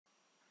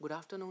Good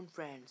afternoon,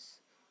 friends.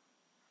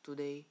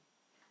 Today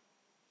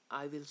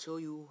I will show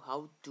you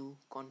how to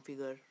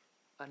configure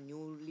a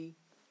newly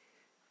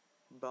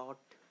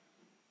bought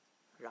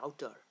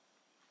router.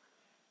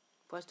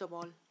 First of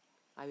all,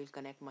 I will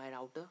connect my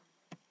router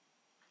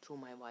through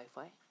my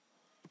Wi-Fi.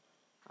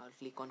 I'll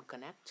click on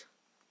connect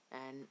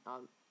and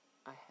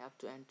I have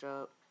to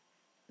enter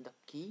the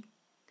key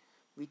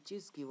which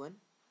is given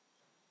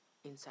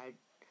inside,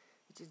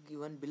 which is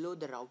given below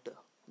the router.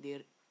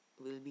 There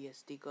will be a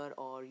sticker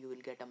or you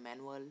will get a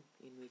manual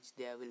in which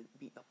there will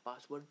be a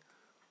password,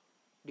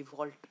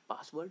 default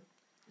password.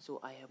 So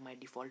I have my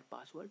default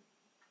password.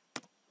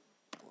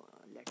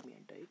 Let me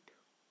enter it.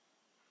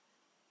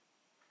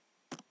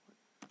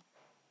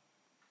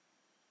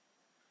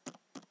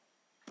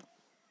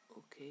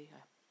 Okay,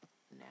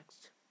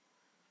 next,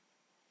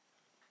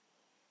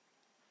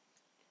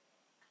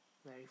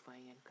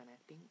 verifying and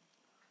connecting,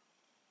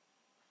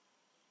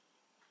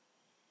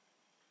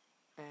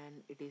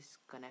 and it is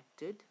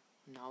connected.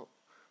 Now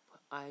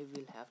I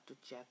will have to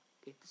check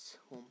its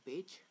home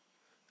page.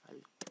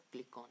 I'll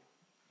click on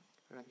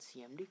run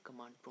cmd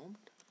command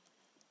prompt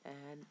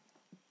and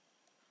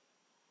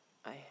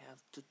I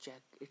have to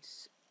check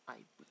its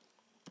IP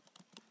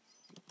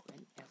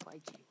and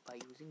FIG by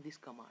using this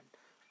command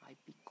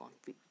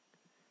ipconfig.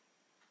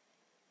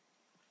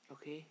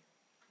 Okay,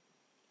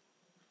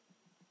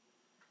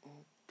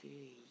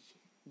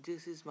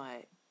 this is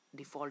my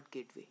default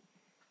gateway.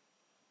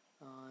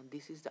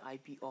 This is the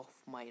IP of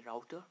my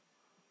router.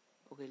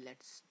 Okay,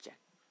 let's check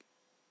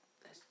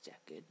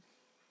it.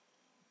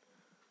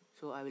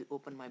 So I will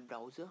open my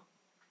browser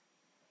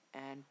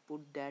and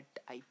put that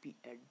IP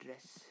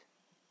address,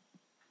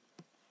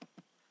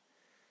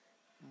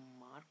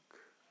 mark,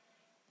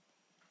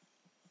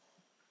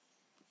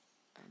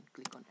 and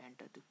click on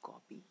enter to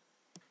copy,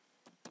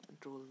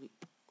 control V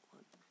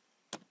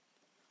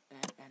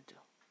and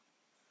enter.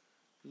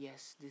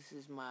 Yes, this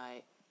is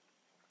my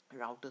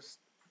router's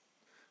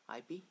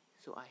IP.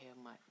 So I have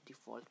my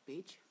default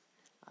page.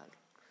 I'll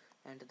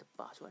enter the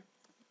password.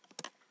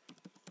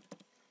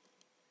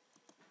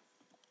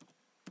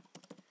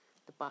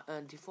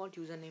 The default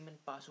username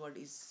and password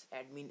is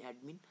admin.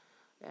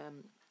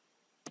 um,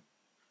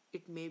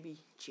 it may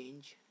be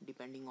changed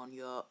depending on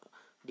your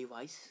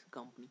device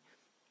company.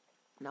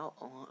 Now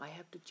I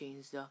have to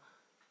change the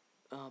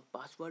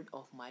password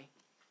of my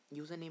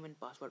username and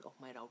password of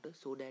my router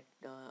so that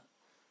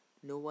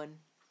no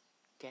one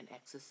can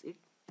access it.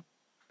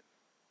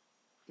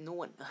 No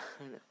one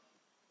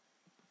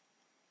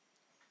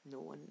no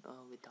one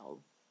without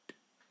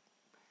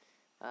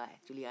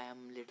actually I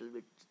am little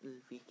bit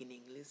weak in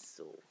English,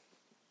 so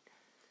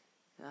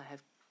I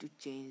have to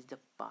change the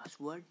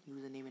password,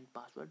 username and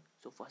password.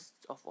 So first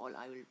of all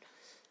I will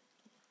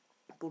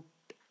put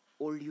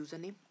old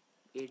username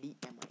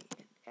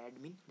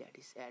admin, that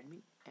is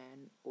admin,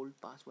 and old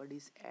password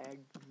is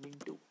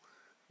admin2.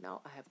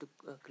 Now I have to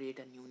create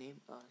a new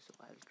name. So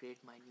I will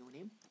create my new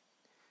name,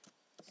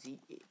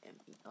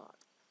 ZAMER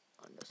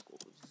underscore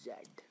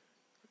ZONE.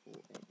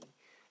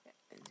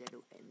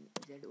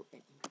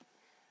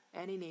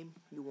 Any name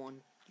you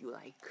want, you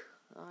like.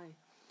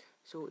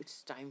 So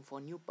it's time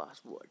for new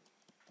password.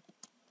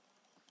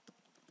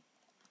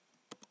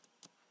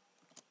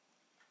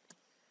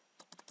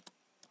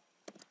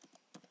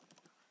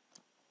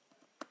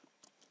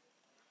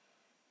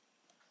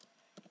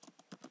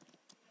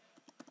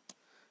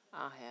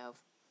 I have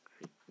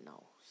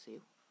now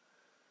save.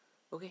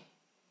 Okay,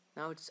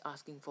 now it's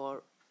asking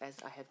for, as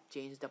I have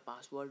changed the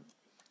password,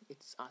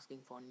 it's asking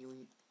for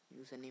new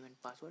username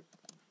and password,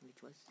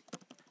 which was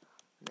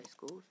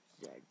underscore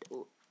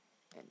ZONE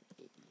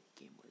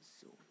gamers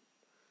zone.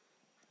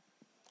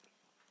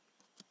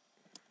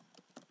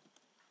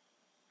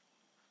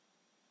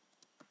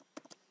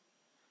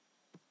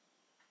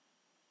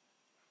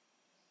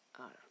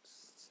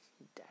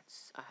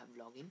 That's I have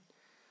login.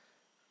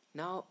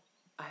 Now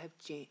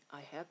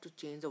I have to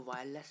change the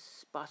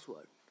wireless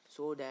password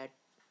so that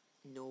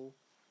no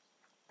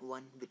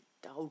one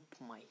without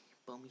my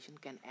permission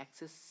can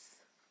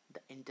access the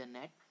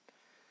internet.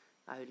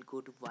 I will go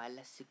to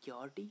wireless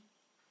security,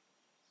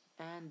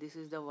 and this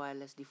is the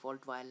wireless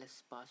default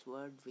wireless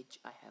password which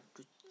I have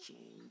to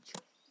change.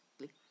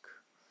 Click,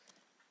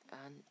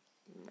 and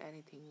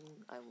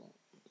anything I want,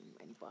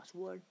 any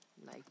password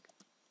like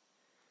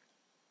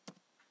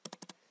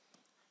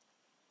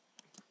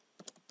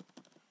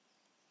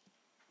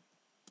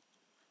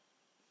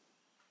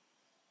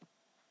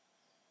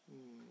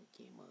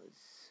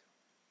gamers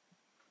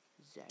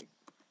Z.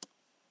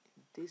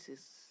 This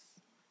is,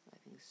 I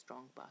think,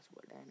 strong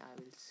password, and I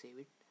will save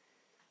it.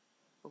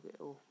 Okay,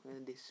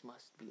 and this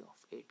must be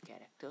of 8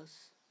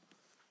 characters.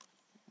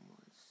 1,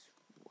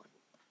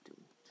 2,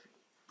 3,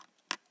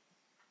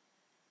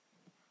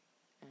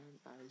 and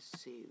I will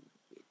save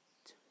it.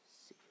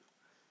 Save.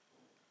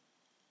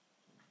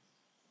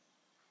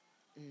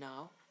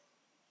 Now,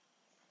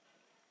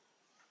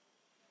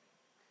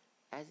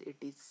 as it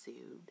is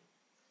saved,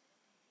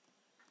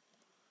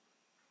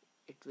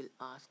 it will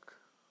ask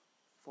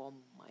for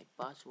my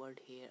password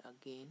here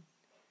again.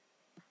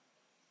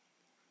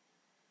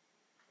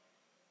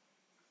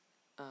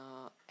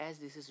 as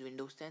this is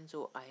Windows 10,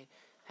 so I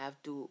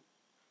have to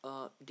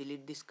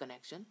delete this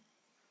connection.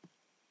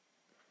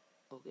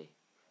 Okay,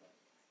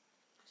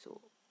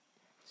 so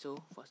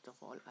first of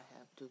all I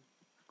have to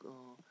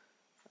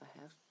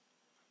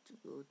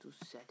go to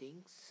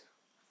settings.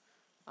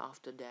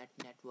 After that,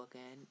 network,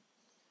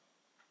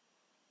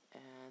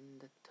 and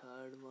the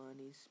third one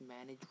is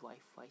manage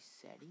Wi-Fi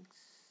settings.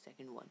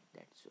 Second one,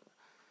 that's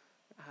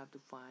I have to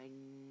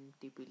find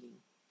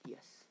TP-Link.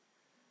 Yes,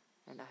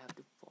 and I have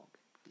to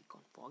click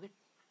on forget.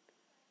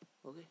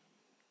 Okay,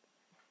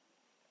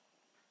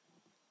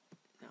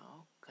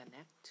 now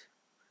connect.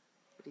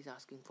 It is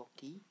asking for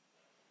key.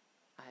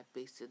 I have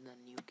pasted the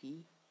new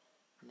key.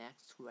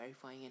 Next,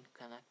 verifying and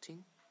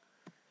connecting,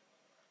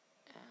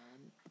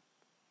 and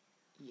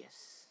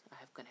yes, I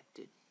have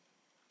connected.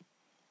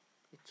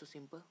 It's so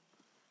simple.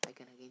 I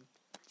can again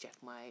check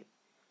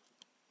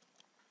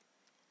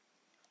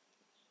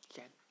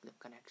the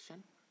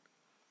connection.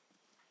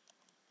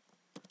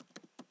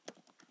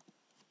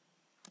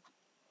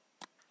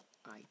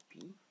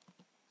 IP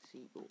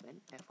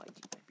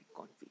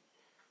config.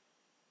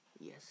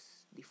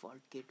 Yes,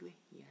 default gateway.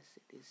 Yes,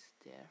 it is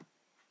there.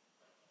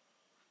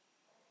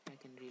 I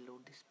can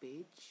reload this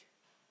page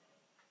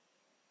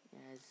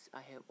as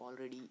I have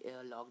already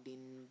logged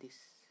in this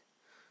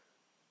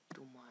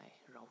to my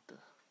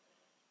router.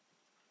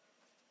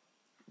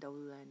 The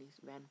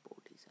WAN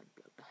port is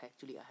unplugged.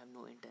 Actually, I have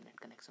no internet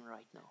connection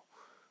right now,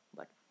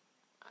 but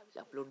I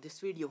will upload this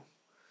video.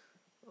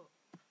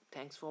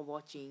 Thanks for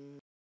watching.